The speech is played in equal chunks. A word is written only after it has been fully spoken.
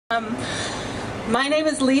My name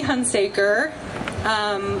is Hunsaker.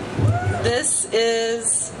 This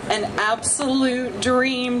is an absolute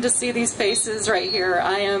dream to see these faces right here.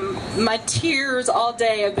 My tears all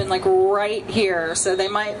day have been like right here, so they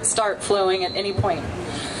might start flowing at any point.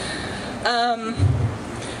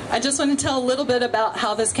 I just want to tell a little bit about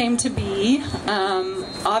how this came to be.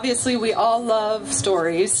 Obviously, we all love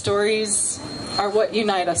stories. Stories are what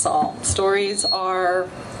unite us all. Stories are...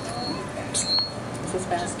 Is this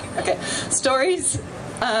fast? Okay. Stories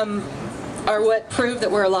are what prove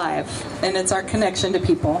that we're alive, and it's our connection to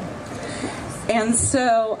people. And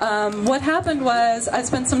so what happened was I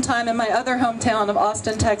spent some time in my other hometown of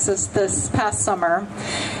Austin, Texas this past summer,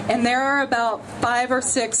 and there are about 5 or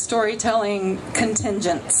 6 storytelling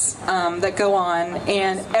contingents that go on,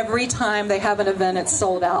 and every time they have an event it's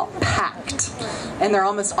sold out, packed. And they're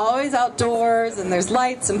almost always outdoors, and there's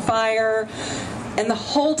lights and fire. And the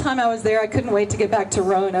whole time I was there, I couldn't wait to get back to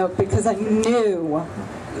Roanoke because I knew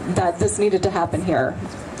that this needed to happen here.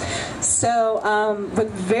 So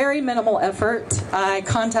with very minimal effort, I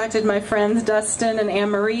contacted my friends Dustin and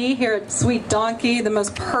Anne-Marie here at Sweet Donkey, the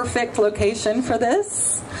most perfect location for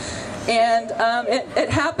this. And it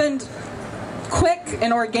happened quick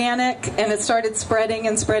and organic, and it started spreading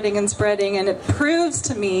and spreading and spreading, and it proves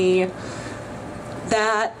to me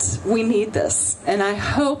that we need this, and I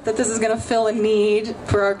hope that this is going to fill a need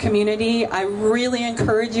for our community. I really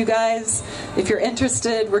encourage you guys, if you're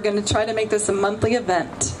interested, we're going to try to make this a monthly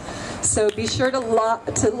event. So be sure to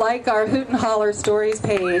like our Hoot and Holler Stories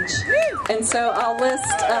page, and so I'll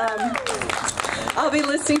be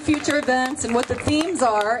listing future events and what the themes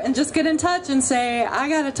are, and just get in touch and say, I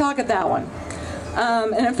got to talk at that one.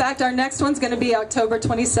 And in fact, our next one's going to be October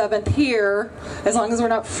 27th here, as long as we're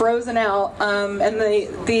not frozen out. And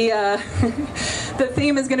the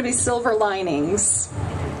theme is going to be silver linings,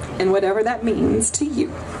 and whatever that means to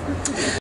you.